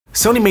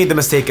Sony made the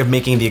mistake of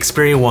making the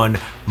Xperia 1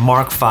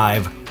 Mark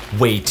V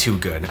way too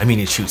good. I mean,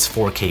 it shoots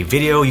 4K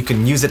video, you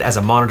can use it as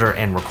a monitor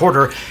and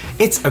recorder.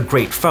 It's a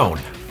great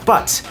phone,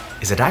 but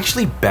is it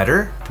actually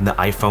better than the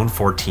iPhone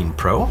 14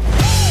 Pro?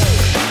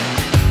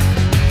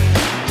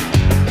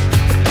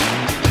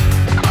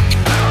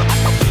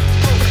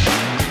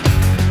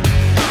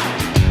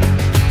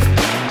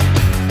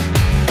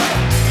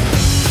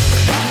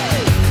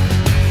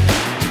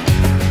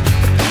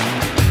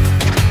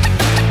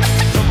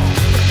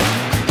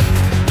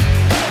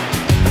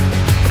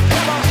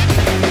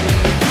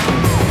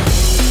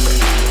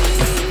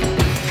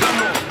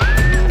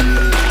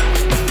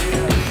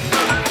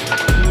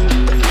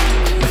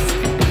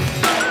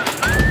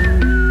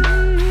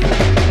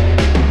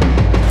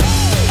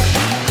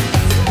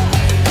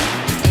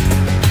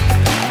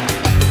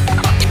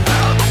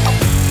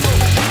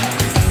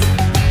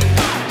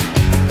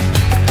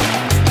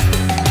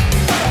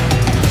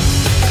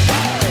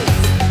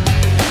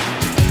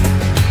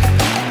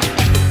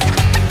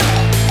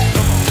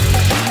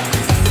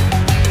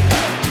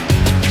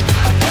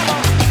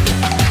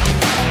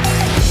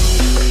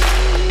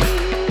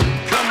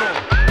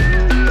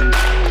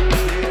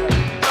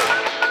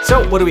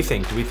 So what do we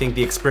think? Do we think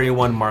the Xperia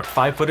 1 Mark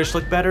V footage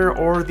looked better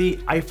or the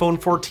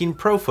iPhone 14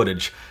 Pro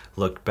footage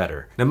looked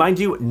better? Now mind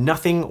you,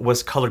 nothing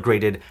was color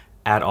graded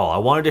at all. I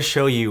wanted to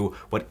show you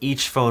what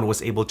each phone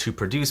was able to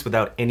produce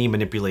without any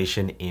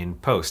manipulation in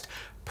post.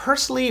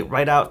 Personally,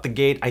 right out the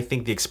gate, I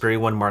think the Xperia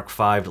 1 Mark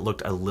V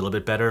looked a little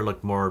bit better,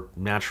 looked more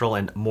natural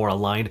and more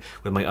aligned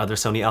with my other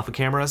Sony Alpha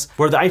cameras.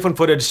 Where the iPhone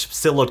footage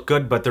still looked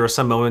good, but there were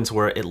some moments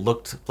where it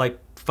looked like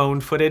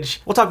phone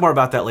footage. We'll talk more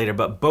about that later,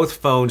 but both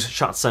phones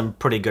shot some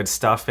pretty good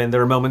stuff, and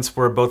there were moments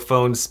where both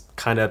phones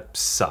kind of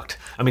sucked.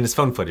 I mean, it's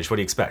phone footage, what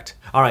do you expect?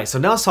 All right, so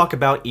now let's talk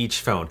about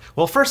each phone.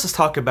 Well, first let's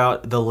talk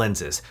about the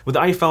lenses. With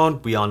the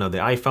iPhone, we all know the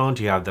iPhone,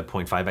 you have the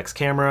 0.5x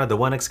camera, the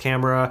 1x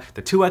camera,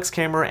 the 2x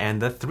camera,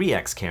 and the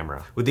 3x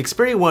camera. With the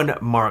Xperia 1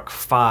 Mark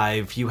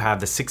V, you have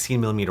the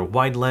 16mm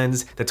wide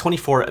lens, the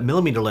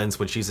 24mm lens,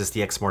 which uses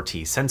the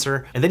X-T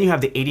sensor, and then you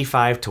have the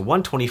 85 to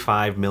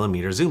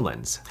 125mm zoom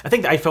lens. I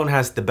think the iPhone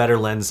has the better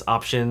lens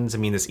options. I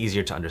mean, it's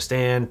easier to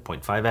understand,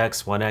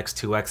 0.5x, 1x,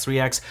 2x,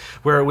 3x,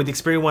 where with the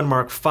Xperia 1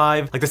 Mark V,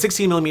 like the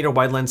 16mm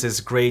wide lens is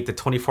great, the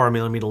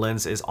 24mm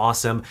lens is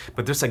awesome,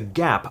 but there's a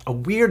gap, a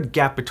weird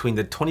gap between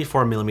the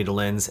 24mm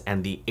lens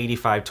and the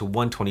 85 to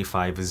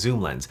 125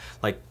 zoom lens.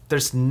 Like,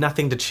 there's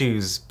nothing to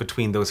choose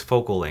between those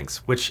focal lengths,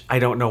 which I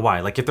don't know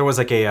why. Like, if there was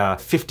like a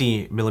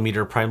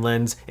 50mm prime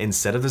lens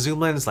instead of the zoom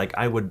lens, like,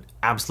 I would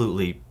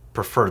absolutely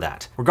prefer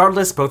that.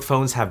 Regardless, both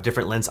phones have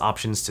different lens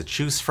options to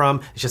choose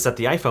from. It's just that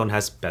the iPhone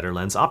has better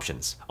lens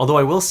options. Although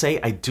I will say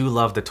I do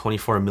love the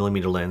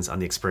 24mm lens on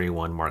the Xperia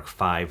 1 Mark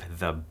V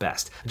the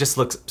best. It just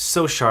looks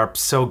so sharp,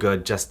 so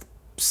good, just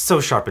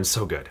so sharp and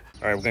so good.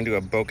 All right, we're gonna do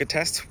a bokeh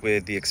test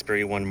with the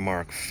Xperia 1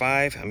 Mark V.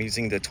 I'm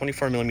using the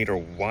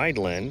 24mm wide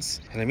lens,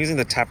 and I'm using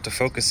the tap to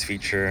focus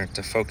feature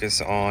to focus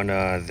on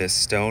this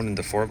stone in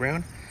the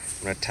foreground.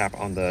 I'm gonna tap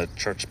on the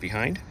church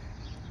behind.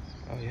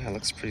 Oh yeah, it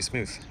looks pretty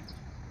smooth.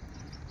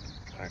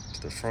 Back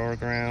to the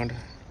foreground,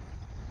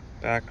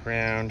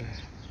 background,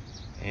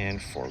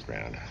 and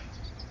foreground.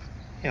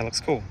 Yeah, it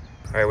looks cool.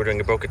 All right, we're doing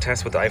a bokeh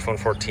test with the iPhone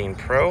 14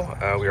 Pro.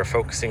 We are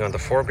focusing on the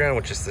foreground,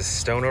 which is this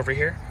stone over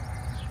here.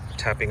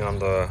 Tapping on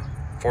the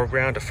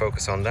foreground to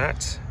focus on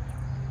that.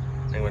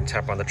 I'm going to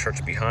tap on the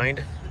church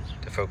behind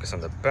to focus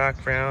on the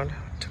background.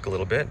 Took a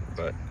little bit,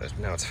 but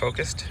now it's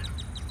focused.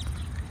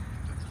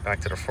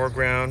 Back to the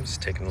foreground, it's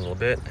taking a little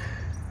bit.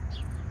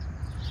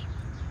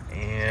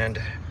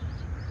 And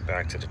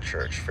back to the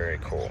church, very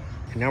cool.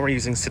 And now we're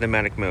using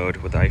cinematic mode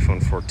with the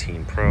iPhone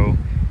 14 Pro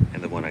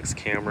and the 1x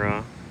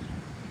camera.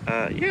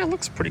 Yeah, it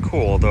looks pretty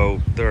cool,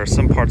 although there are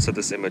some parts of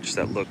this image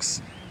that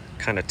looks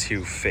kind of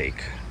too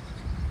fake,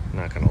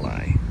 not gonna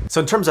lie. So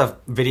in terms of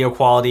video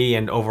quality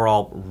and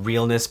overall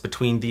realness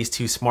between these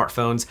two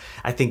smartphones,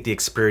 I think the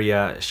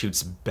Xperia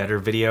shoots better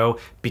video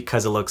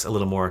because it looks a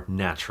little more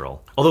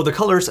natural. Although the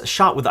colors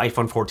shot with the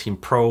iPhone 14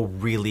 Pro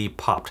really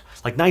popped.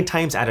 Like 9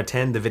 times out of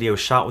 10, the video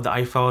shot with the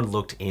iPhone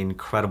looked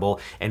incredible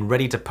and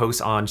ready to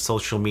post on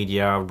social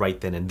media right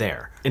then and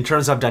there. In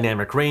terms of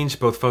dynamic range,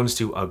 both phones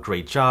do a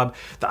great job.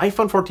 The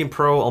iPhone 14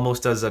 Pro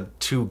almost does a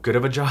too good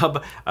of a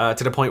job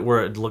to the point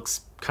where it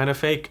looks kind of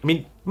fake. I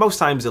mean, most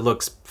times it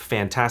looks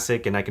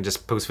fantastic and I can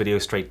just post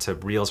videos straight to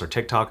Reels or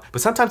TikTok,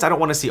 but sometimes I don't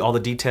want to see all the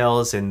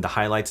details and the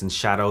highlights and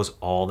shadows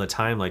all the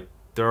time. Like,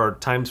 there are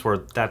times where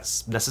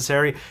that's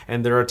necessary,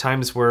 and there are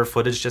times where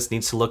footage just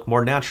needs to look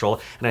more natural,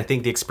 and I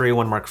think the Xperia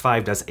 1 Mark V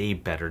does a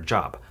better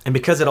job. And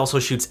because it also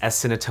shoots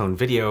S-Cinetone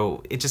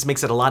video, it just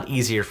makes it a lot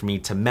easier for me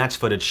to match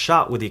footage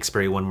shot with the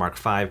Xperia 1 Mark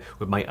V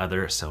with my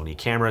other Sony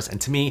cameras, and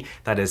to me,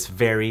 that is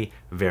very,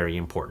 very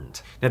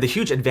important. Now, the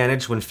huge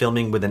advantage when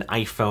filming with an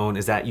iPhone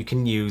is that you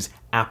can use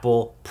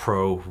Apple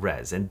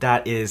ProRes, and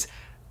that is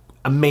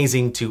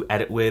amazing to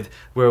edit with,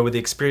 where with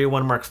the Xperia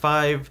 1 Mark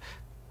V,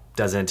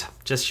 doesn't,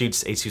 just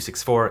shoots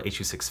H.264,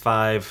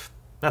 H.265,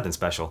 nothing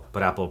special.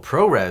 But Apple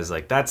ProRes,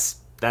 like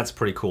that's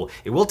pretty cool.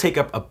 It will take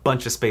up a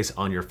bunch of space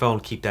on your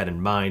phone, keep that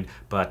in mind,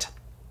 but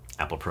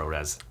Apple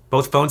ProRes.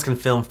 Both phones can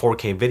film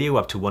 4K video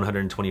up to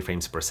 120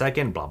 frames per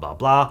second, blah, blah,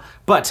 blah.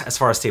 But as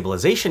far as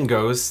stabilization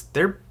goes,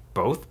 they're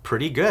both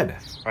pretty good.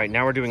 All right,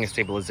 now we're doing a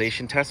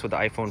stabilization test with the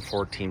iPhone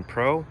 14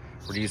 Pro.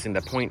 We're using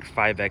the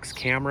 0.5x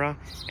camera,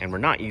 and we're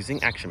not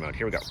using action mode.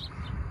 Here we go.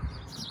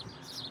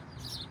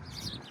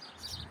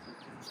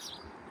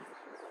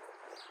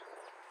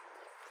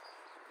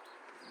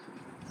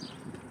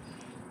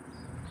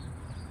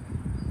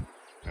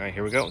 All right,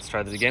 here we go. Let's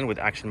try this again with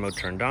action mode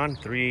turned on.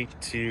 3,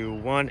 2,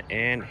 1,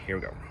 and here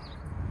we go.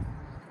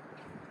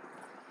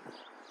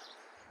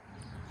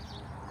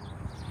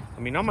 I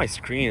mean, on my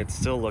screen, it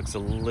still looks a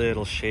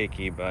little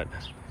shaky, but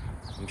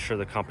I'm sure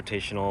the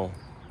computations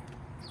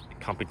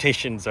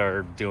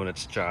are doing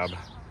its job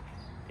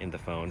in the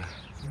phone.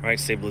 All right,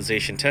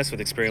 stabilization test with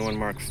Xperia 1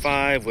 Mark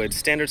V with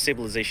standard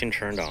stabilization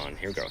turned on.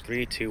 Here we go.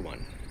 3, 2,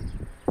 1.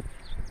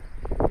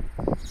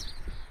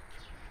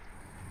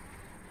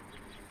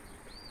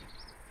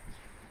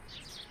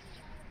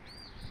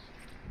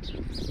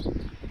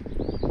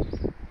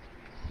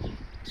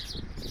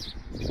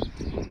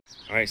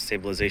 All right,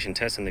 stabilization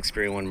test on the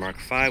Xperia 1 Mark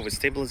V with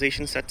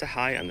stabilization set to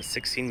high on the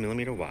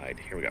 16mm wide.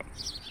 Here we go.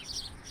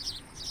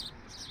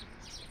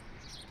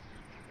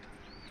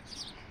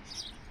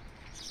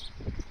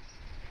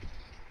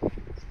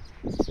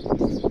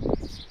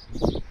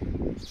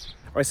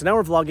 All right, so now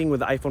we're vlogging with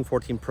the iPhone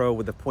 14 Pro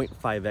with the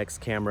 0.5x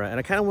camera, and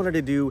I kind of wanted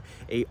to do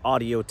a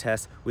audio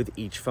test with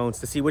each phone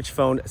to see which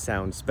phone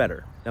sounds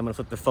better. Now I'm gonna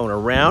flip the phone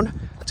around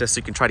just so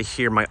you can try to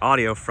hear my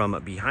audio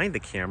from behind the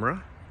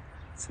camera.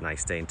 It's a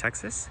nice day in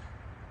Texas.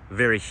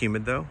 Very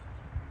humid though,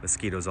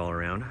 mosquitoes all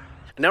around.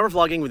 And now we're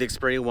vlogging with the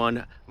Xperia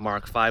 1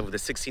 Mark V with a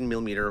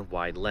 16mm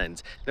wide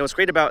lens. Now what's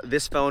great about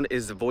this phone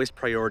is the voice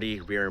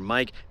priority rear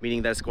mic,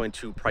 meaning that it's going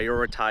to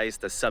prioritize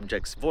the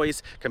subject's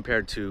voice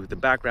compared to the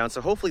background. So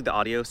hopefully the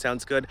audio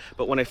sounds good,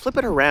 but when I flip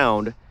it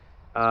around,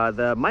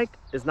 the mic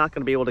is not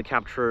going to be able to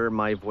capture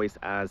my voice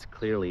as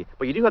clearly,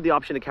 but you do have the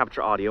option to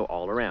capture audio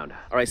all around.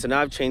 All right, so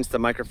now I've changed the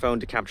microphone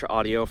to capture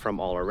audio from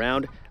all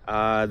around.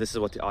 This is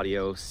what the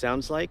audio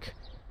sounds like.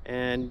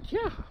 And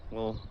yeah,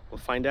 we'll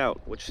find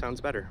out which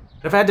sounds better.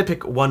 If I had to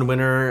pick one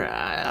winner,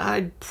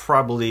 I'd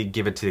probably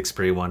give it to the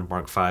Xperia 1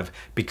 Mark V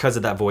because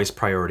of that voice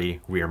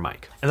priority rear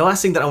mic. And the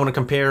last thing that I want to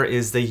compare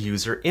is the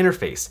user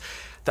interface.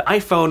 The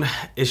iPhone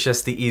is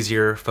just the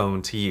easier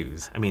phone to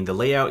use. I mean, the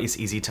layout is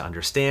easy to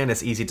understand.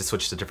 It's easy to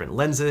switch to different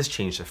lenses,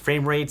 change the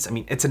frame rates. I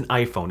mean, it's an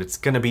iPhone. It's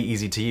gonna be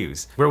easy to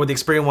use. Where with the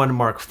Xperia 1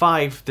 Mark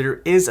V,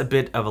 there is a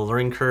bit of a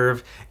learning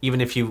curve. Even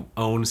if you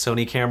own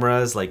Sony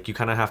cameras, like you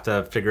kind of have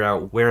to figure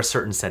out where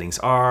certain settings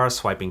are,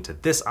 swiping to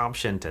this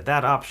option, to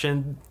that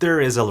option.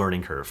 There is a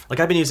learning curve. Like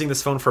I've been using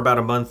this phone for about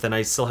a month and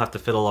I still have to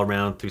fiddle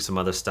around through some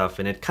other stuff,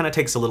 and it kind of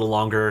takes a little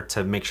longer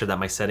to make sure that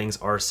my settings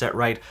are set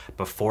right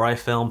before I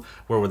film,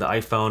 where with the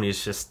iPhone,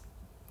 is just,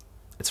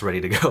 it's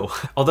ready to go.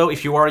 Although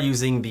if you are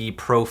using the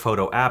Pro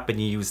Photo app and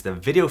you use the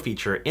video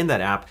feature in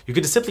that app, you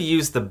could just simply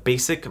use the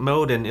basic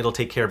mode and it'll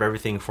take care of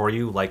everything for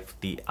you like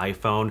the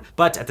iPhone.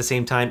 But at the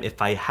same time,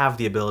 if I have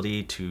the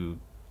ability to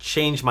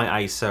change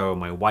my ISO,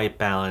 my white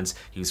balance,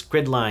 use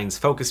grid lines,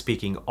 focus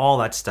peaking, all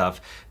that stuff,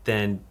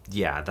 then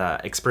yeah, the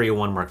Xperia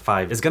 1 Mark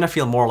V is gonna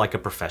feel more like a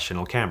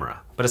professional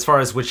camera. But as far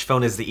as which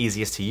phone is the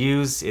easiest to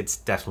use, it's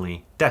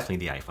definitely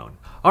the iPhone.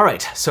 All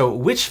right, so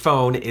which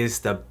phone is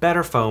the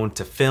better phone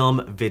to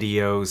film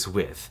videos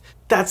with?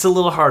 That's a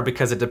little hard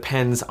because it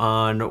depends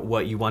on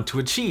what you want to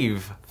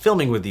achieve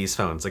filming with these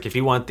phones. Like if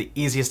you want the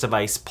easiest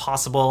device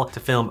possible to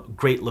film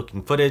great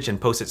looking footage and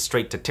post it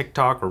straight to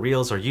TikTok or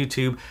Reels or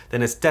YouTube,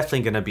 then it's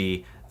definitely gonna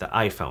be the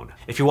iPhone.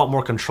 If you want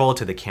more control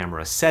to the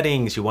camera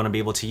settings, you want to be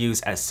able to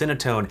use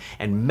S-Cinetone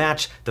and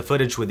match the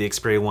footage with the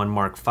Xperia 1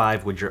 Mark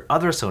V with your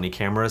other Sony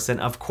cameras, then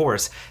of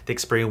course the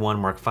Xperia 1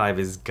 Mark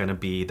V is gonna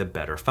be the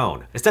better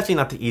phone. It's definitely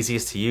not the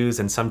easiest to use,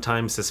 and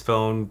sometimes this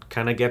phone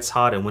kind of gets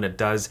hot, and when it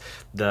does,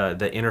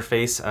 the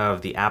interface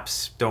of the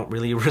apps don't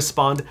really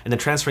respond, and then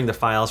transferring the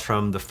files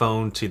from the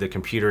phone to the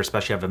computer,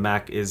 especially if I have a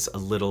Mac, is a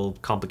little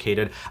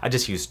complicated. I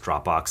just use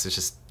Dropbox. It's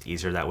just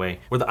easier that way.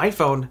 Where the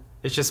iPhone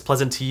is just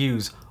pleasant to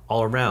use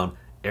all around.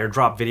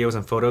 AirDrop videos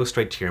and photos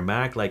straight to your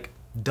Mac, like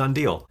done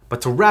deal.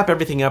 But to wrap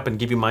everything up and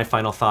give you my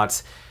final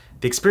thoughts,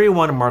 the Xperia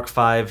 1 Mark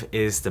V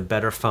is the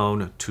better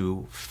phone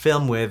to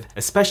film with,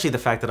 especially the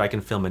fact that I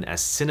can film in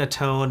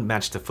S-Cinetone,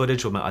 match the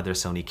footage with my other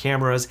Sony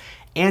cameras,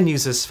 and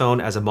use this phone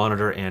as a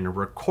monitor and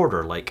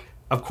recorder. Like,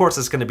 of course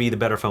it's gonna be the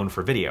better phone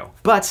for video.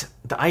 But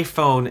the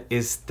iPhone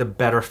is the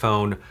better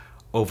phone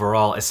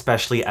overall,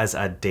 especially as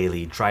a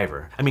daily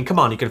driver. I mean, come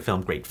on, you can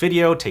film great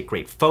video, take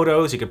great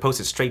photos, you can post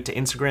it straight to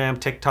Instagram,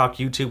 TikTok,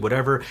 YouTube,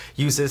 whatever.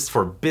 Use this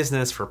for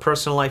business, for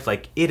personal life,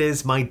 like it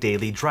is my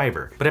daily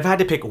driver. But if I had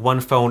to pick one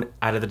phone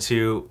out of the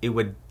two, it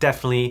would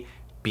definitely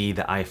be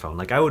the iPhone.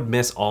 Like I would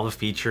miss all the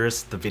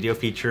features, the video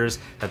features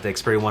that the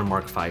Xperia 1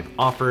 Mark V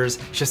offers.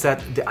 It's just that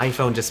the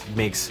iPhone just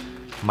makes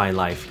my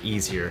life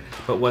easier.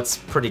 But what's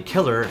pretty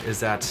killer is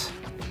that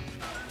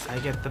I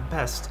get the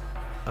best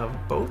of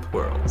both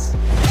worlds.